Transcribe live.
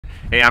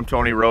Hey, I'm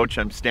Tony Roach.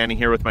 I'm standing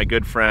here with my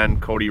good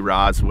friend Cody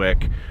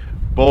Roswick.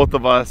 Both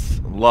of us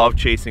love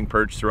chasing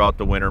perch throughout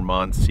the winter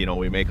months. You know,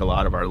 we make a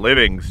lot of our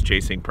livings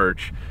chasing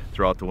perch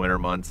throughout the winter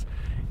months.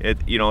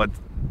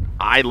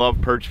 I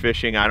love perch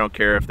fishing. I don't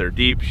care if they're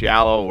deep,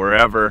 shallow,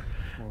 wherever.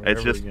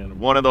 It's just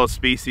one of those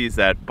species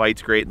that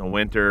bites great in the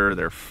winter.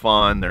 They're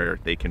fun.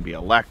 They can be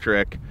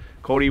electric.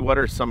 Cody, what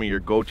are some of your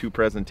go-to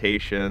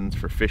presentations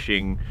for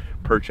fishing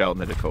perch out in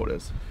the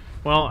Dakotas?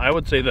 Well, I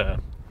would say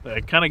that I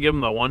kind of give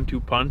them the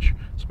 1-2 punch,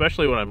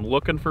 especially when I'm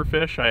looking for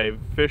fish. I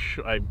fish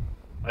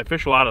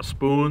a lot of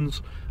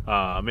spoons,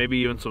 maybe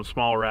even some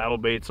small rattle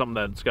bait, something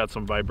that's got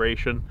some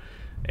vibration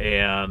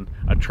and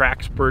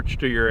attracts perch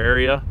to your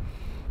area.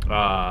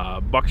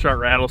 Buckshot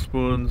rattle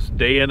spoons,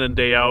 day in and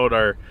day out,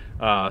 are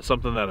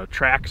something that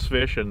attracts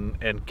fish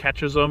and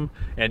catches them,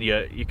 and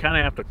you kind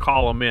of have to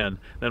call them in.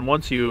 Then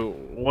once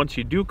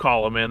you do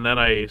call them in, then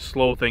I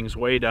slow things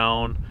way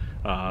down.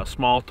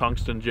 Small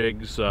tungsten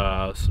jigs,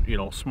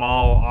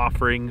 small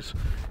offerings,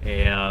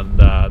 and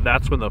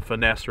that's when the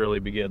finesse really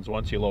begins,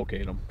 once you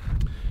locate them.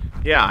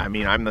 Yeah, I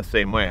mean, I'm the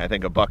same way. I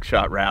think a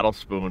buckshot rattle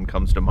spoon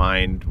comes to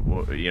mind,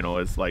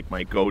 as like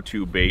my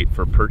go-to bait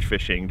for perch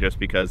fishing, just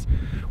because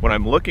when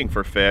I'm looking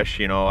for fish,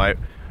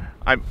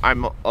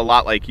 I'm a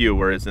lot like you,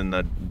 whereas in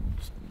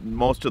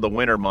most of the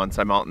winter months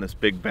I'm out in this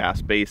big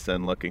bass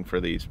basin looking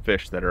for these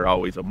fish that are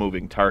always a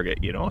moving target,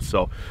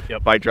 so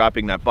yep. By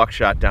dropping that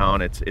buckshot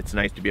down, it's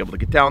nice to be able to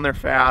get down there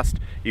fast.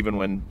 Even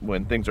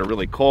when things are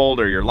really cold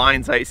or your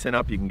line's icing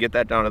up, you can get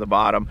that down to the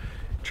bottom,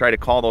 try to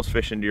call those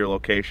fish into your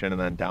location, and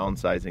then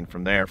downsizing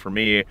from there. For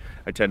me,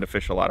 I tend to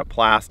fish a lot of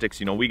plastics.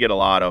 We get a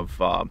lot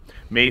of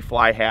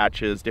mayfly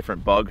hatches,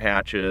 different bug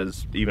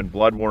hatches, even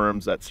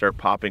bloodworms that start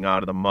popping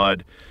out of the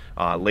mud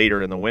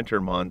later in the winter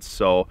months.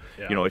 So,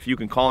 yeah. If you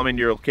can call them into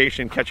your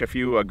location, catch a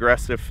few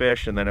aggressive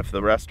fish, and then if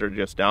the rest are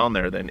just down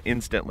there, then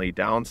instantly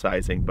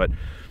downsizing. But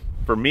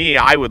for me,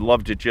 I would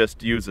love to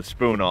just use a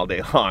spoon all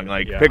day long,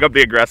 pick up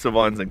the aggressive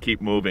ones and keep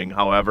moving.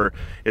 However,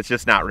 it's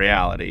just not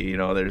reality.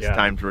 There's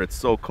times where it's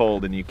so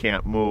cold and you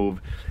can't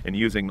move, and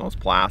using those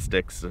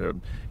plastics,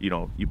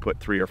 you put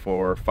 3 or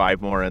 4 or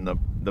 5 more in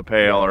the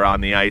pail or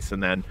on the ice,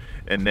 and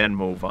then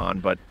move on.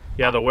 But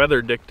yeah, the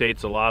weather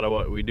dictates a lot of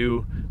what we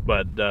do,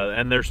 but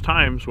and there's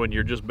times when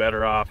you're just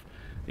better off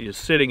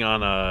just sitting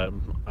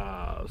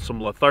on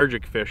some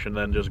lethargic fish and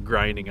then just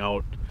grinding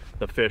out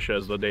the fish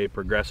as the day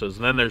progresses.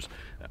 And then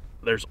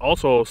there's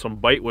also some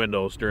bite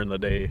windows during the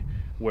day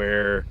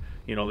where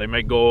they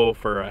might go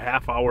for a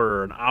half hour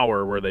or an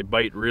hour where they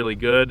bite really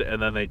good,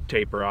 and then they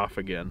taper off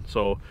again.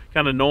 So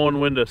kind of knowing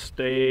when to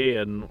stay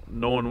and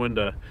knowing when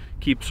to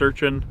keep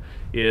searching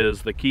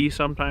is the key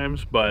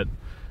sometimes. But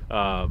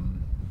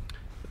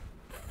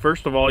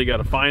first of all, you got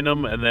to find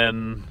them, and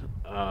then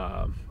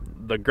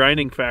the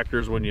grinding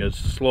factors when you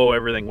slow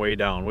everything way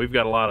down. We've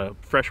got a lot of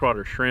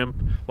freshwater shrimp,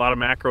 a lot of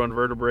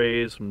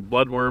macroinvertebrates and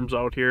bloodworms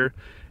out here,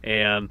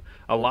 and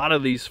a lot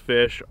of these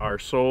fish are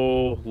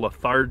so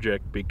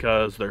lethargic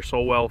because they're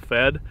so well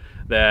fed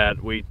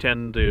that we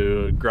tend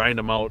to grind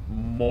them out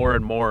more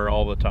and more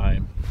all the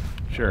time.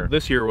 Sure.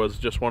 This year was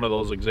just one of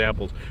those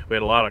examples. We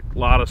had a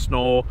lot of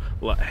snow,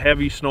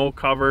 heavy snow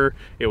cover.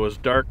 It was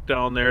dark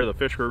down there. The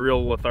fish were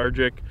real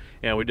lethargic,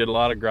 and we did a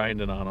lot of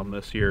grinding on them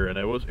this year, and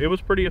it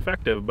was pretty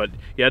effective. But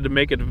you had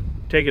to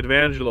take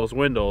advantage of those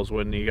windows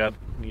when you got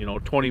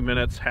 20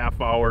 minutes,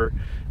 half hour,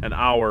 an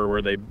hour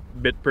where they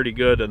bit pretty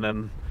good, and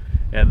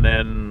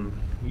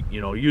then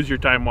use your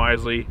time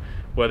wisely.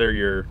 Whether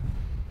you're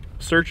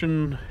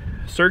searching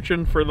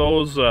for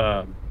those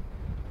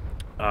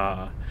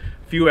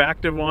few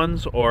active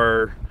ones,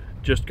 or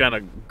just kind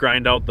of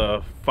grind out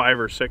the 5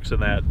 or 6 in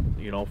that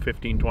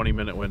 15-20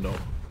 minute window.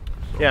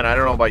 Yeah, and I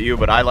don't know about you,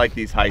 but I like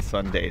these high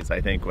sun days.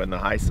 I think when the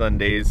high sun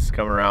days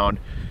come around,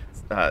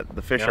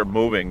 the fish are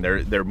moving.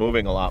 They're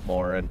moving a lot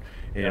more, and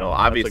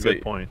obviously, that's a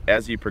good point.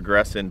 As you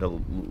progress into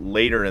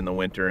later in the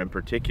winter, in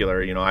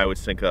particular, I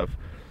always think of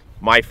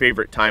my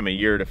favorite time of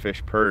year to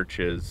fish perch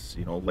is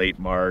late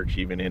March,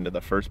 even into the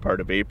first part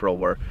of April,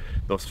 where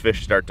those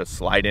fish start to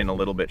slide in a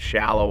little bit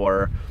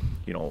shallower.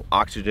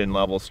 Oxygen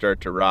levels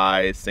start to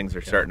rise, things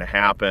are starting to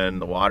happen,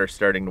 the water's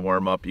starting to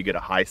warm up, you get a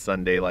high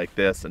sun day like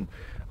this, and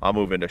I'll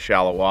move into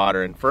shallow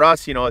water. And for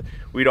us,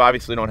 we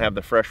obviously don't have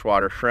the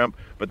freshwater shrimp,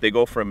 but they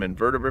go from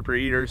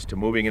invertebrate eaters to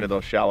moving into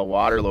those shallow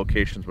water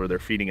locations where they're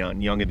feeding on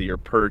young of the year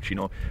perch.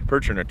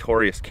 Perch are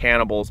notorious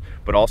cannibals,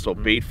 but also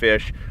bait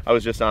fish. I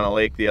was just on a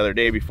lake the other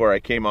day before I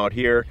came out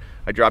here.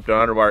 I dropped an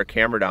underwater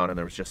camera down, and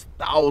there was just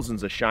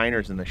thousands of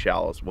shiners in the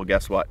shallows. Well,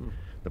 guess what?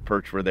 The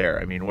perch were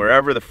there. I mean,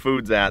 wherever the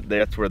food's at,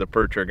 that's where the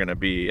perch are going to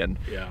be. And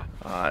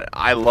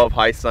I love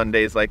high sun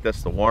days like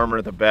this. The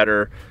warmer, the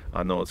better.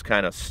 On those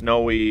kind of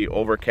snowy,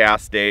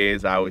 overcast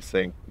days, I always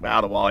think, wow,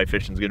 the walleye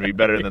fishing is going to be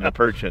better than the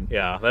perching.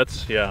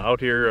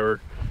 Out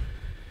here,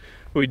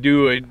 we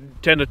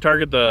tend to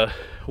target the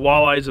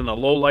walleyes in the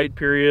low light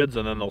periods,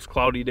 and then those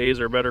cloudy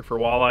days are better for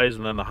walleyes,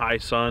 and then the high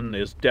sun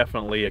is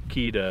definitely a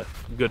key to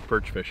good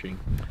perch fishing.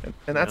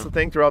 And that's the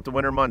thing throughout the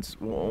winter months.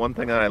 One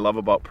thing that I love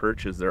about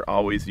perch is they're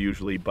always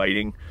usually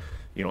biting.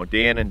 you know,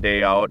 day in and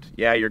day out.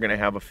 Yeah, you're going to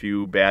have a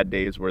few bad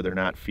days where they're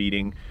not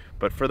feeding,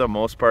 but for the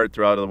most part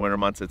throughout the winter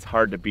months, it's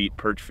hard to beat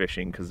perch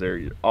fishing because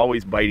they're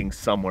always biting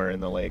somewhere in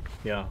the lake.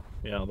 Yeah,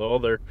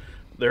 though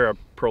they're a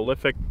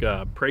prolific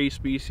prey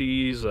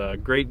species,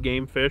 great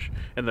game fish,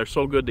 and they're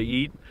so good to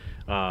eat.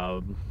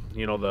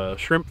 You know, the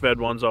shrimp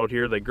fed ones out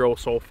here, they grow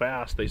so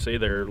fast. They say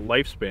their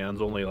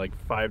lifespan's only like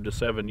 5 to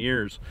 7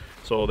 years,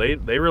 so they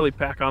really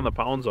pack on the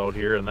pounds out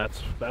here, and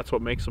that's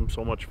what makes them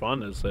so much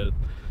fun, is that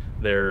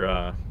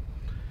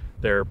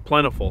they're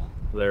plentiful.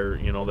 They're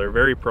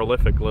very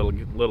prolific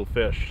little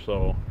fish.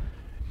 So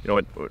you know,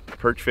 with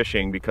perch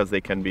fishing, because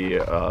they can be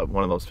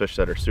one of those fish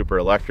that are super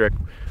electric,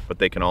 but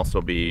they can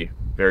also be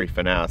very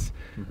finesse.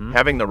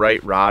 Having the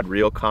right rod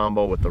reel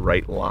combo with the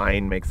right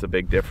line makes a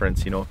big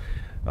difference. You know,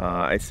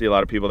 I see a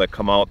lot of people that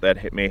come out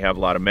that may have a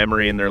lot of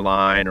memory in their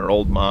line or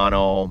old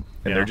mono,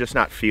 and they're just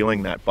not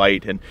feeling that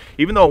bite. And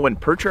even though when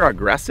perch are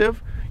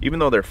aggressive, even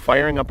though they're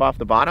firing up off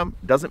the bottom,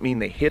 doesn't mean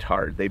they hit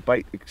hard. They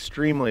bite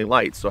extremely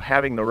light. So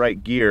having the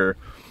right gear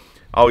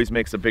always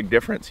makes a big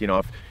difference. You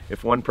know,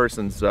 if one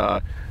person's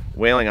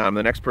whaling on them,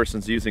 the next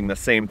person's using the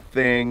same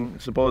thing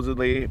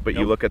supposedly, but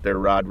you look at their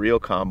rod reel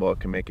combo,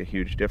 it can make a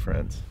huge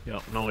difference. Yeah,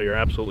 no, you're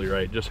absolutely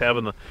right. Just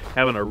having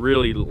a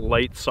really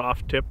light,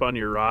 soft tip on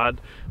your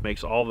rod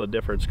makes all the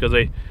difference, because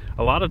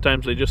a lot of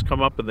times they just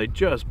come up and they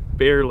just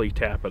barely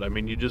tap it. I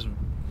mean, you just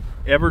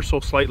ever so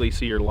slightly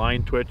see your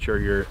line twitch or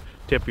your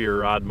tip of your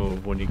rod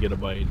move when you get a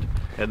bite.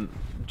 And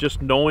just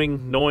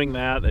knowing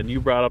that, and you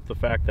brought up the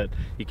fact that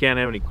you can't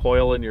have any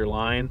coil in your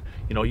line,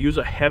 you know, use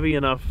a heavy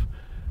enough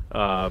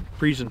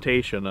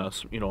presentation,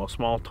 you know, a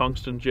small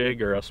tungsten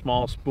jig or a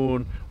small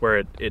spoon where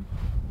it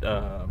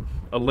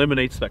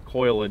eliminates that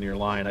coil in your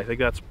line. I think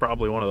that's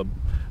probably one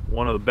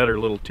of the better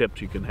little tips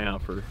you can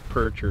have for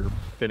perch or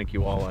finicky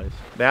walleyes.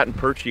 That and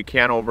perch, you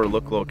can't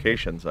overlook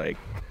locations. Like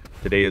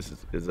today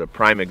is a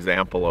prime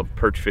example of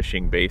perch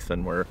fishing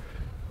basin where,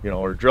 you know,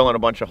 we're drilling a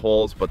bunch of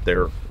holes, but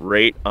they're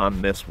right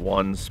on this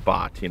one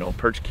spot. You know,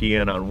 perch key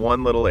in on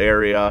one little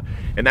area,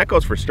 and that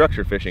goes for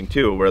structure fishing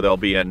too, where they'll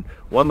be in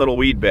one little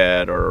weed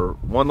bed or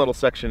one little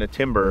section of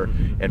timber,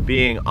 and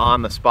being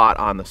on the spot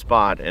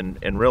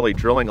and really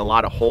drilling a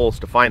lot of holes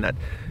to find that.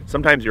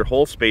 Sometimes your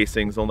hole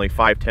spacing's only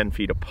 5-10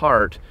 feet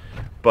apart,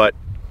 but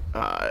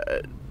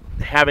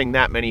having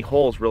that many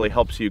holes really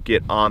helps you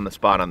get on the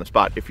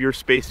spot. If you're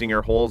spacing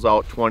your holes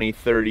out 20,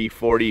 30,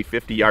 40,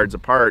 50 yards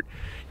apart,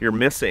 you're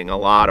missing a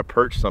lot of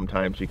perch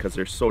sometimes because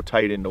they're so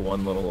tight into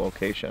one little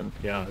location.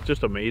 Yeah, it's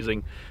just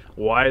amazing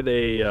why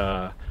they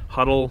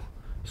huddle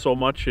so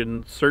much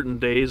in certain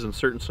days and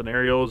certain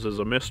scenarios is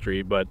a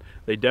mystery, but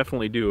they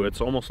definitely do.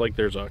 It's almost like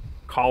there's a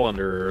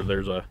colander, or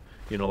there's a,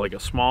 you know, like a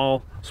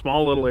small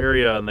little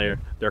area, and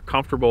they're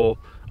comfortable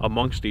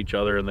amongst each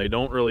other, and they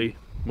don't really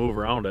move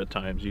around at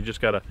times. You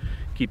just gotta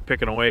keep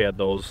picking away at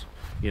those,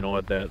 you know,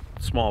 at that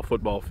small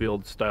football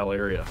field style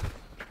area.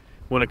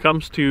 When it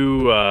comes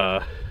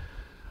to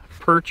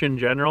perch in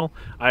general,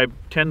 I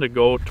tend to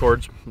go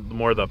towards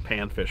more the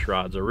panfish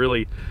rods, the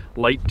really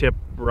light tip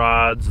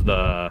rods,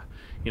 the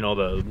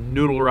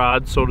noodle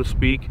rods, so to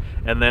speak,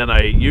 and then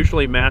I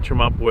usually match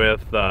them up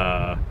with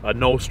a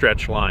no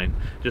stretch line.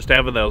 Just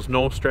having those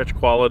no stretch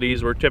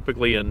qualities. We're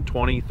typically in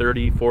 20,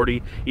 30,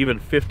 40, even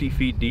 50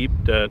 feet deep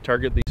to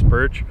target these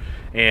perch,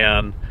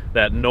 and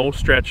that no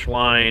stretch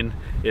line,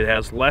 it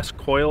has less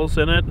coils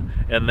in it,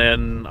 and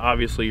then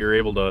obviously you're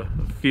able to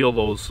feel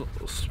those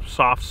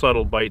soft,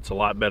 subtle bites a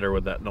lot better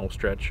with that no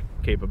stretch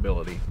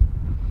capability.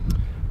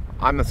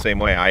 I'm the same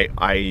way.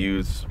 I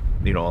use,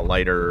 you know, a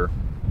lighter,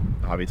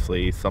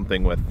 obviously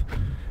something with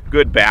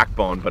good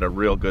backbone but a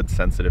real good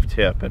sensitive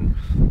tip, and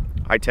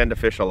I tend to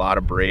fish a lot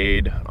of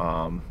braid,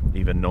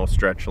 even no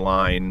stretch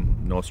line,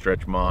 no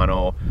stretch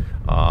mono.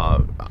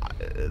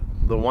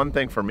 The one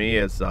thing for me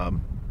is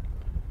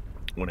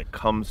when it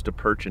comes to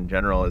perch in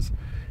general is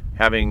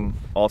having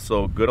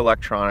also good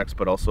electronics,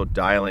 but also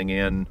dialing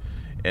in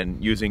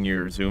and using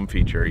your zoom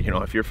feature. You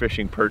know, if you're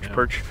fishing perch,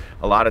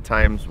 a lot of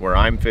times where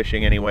I'm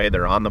fishing anyway,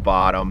 they're on the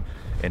bottom,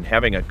 and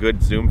having a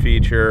good zoom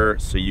feature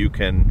so you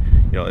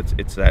can, you know,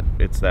 it's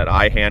that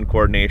eye-hand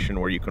coordination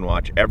where you can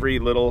watch every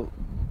little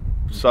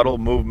subtle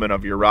movement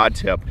of your rod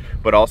tip,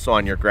 but also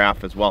on your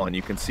graph as well, and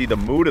you can see the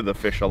mood of the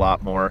fish a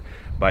lot more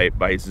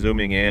by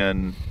zooming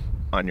in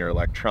on your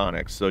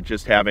electronics. So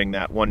just having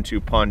that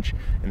 1-2 punch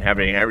and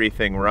having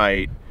everything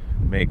right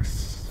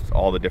makes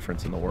all the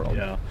difference in the world.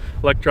 Yeah,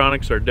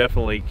 electronics are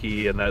definitely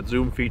key, and that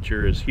zoom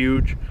feature is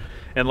huge.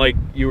 And like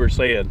you were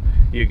saying,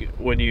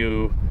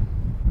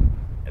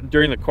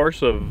 during the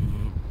course of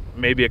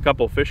maybe a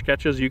couple fish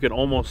catches, you can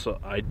almost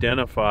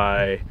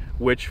identify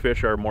which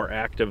fish are more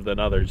active than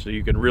others. So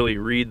you can really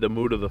read the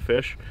mood of the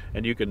fish,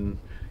 and you can,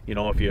 you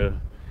know, if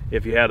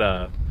you had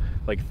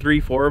like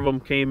 3-4 of them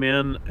came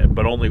in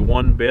but only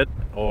one bit,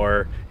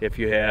 or if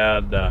you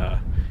had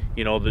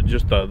you know,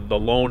 the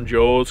lone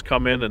Joes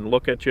come in and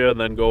look at you and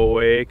then go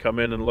away, come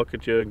in and look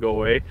at you and go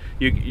away,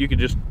 you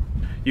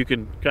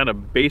can kind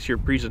of base your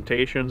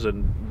presentations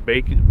and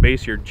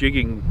base your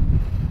jigging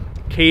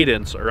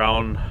cadence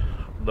around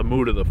the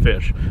mood of the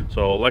fish.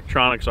 So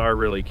electronics are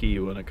really key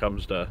when it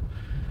comes to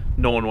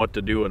knowing what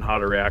to do and how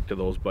to react to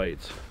those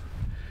bites.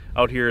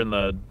 Out here in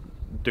the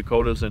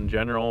Dakotas in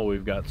general,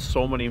 we've got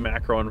so many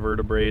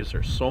macroinvertebrates,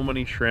 there's so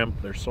many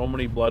shrimp, there's so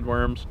many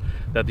bloodworms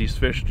that these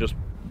fish just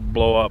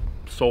blow up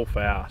so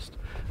fast.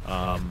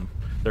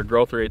 Their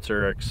growth rates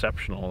are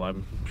exceptional.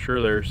 I'm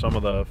sure they're some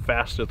of the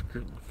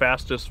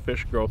fastest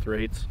fish growth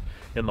rates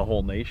in the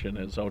whole nation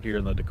is out here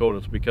in the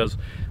Dakotas, because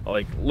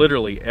like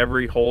literally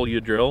every hole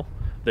you drill,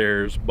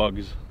 there's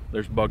bugs.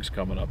 There's bugs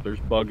coming up. There's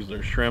bugs,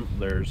 there's shrimp,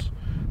 there's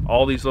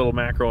all these little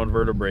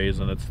macroinvertebrates,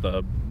 and it's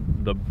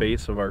the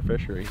base of our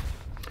fishery.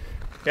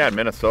 Yeah, in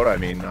Minnesota, I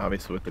mean,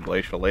 obviously with the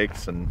glacial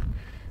lakes and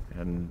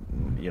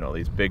you know,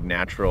 these big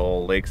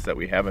natural lakes that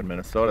we have in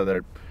Minnesota,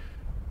 that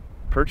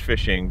perch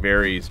fishing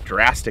varies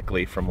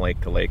drastically from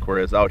lake to lake,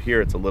 whereas out here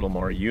it's a little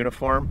more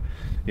uniform.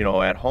 You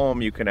know, at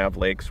home you can have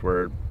lakes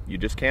where you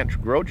just can't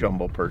grow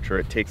jumbo perch, or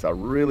it takes a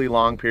really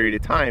long period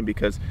of time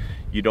because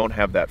you don't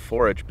have that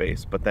forage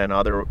base. But then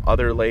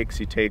other lakes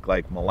you take,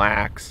 like Mille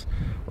Lacs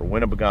or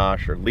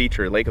Winnebagosh or Leech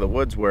or Lake of the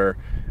Woods, where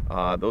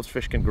those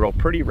fish can grow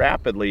pretty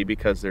rapidly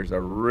because there's a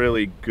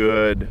really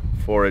good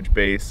forage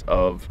base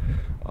of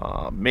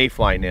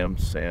mayfly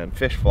nymphs and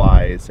fish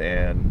flies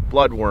and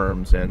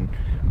bloodworms, and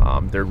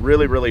they're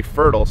really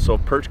fertile, so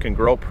perch can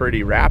grow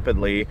pretty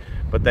rapidly.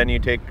 But then you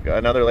take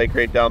another lake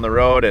right down the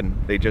road and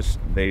they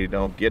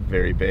don't get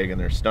very big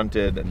and they're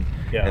stunted,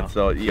 and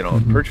so, you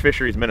know, perch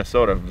fisheries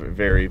Minnesota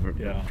vary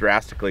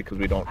drastically because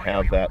we don't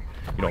have that,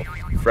 you know,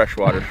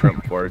 freshwater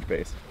shrimp forage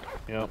base.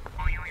 Yep.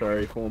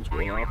 Sorry, phone's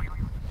going off.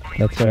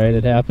 That's all right,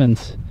 it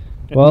happens.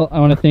 Well, I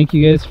want to thank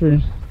you guys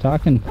for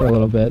talking for a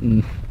little bit,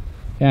 and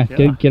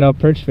get out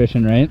perch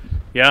fishing, right?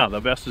 Yeah, the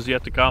best is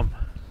yet to come.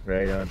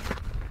 Right on.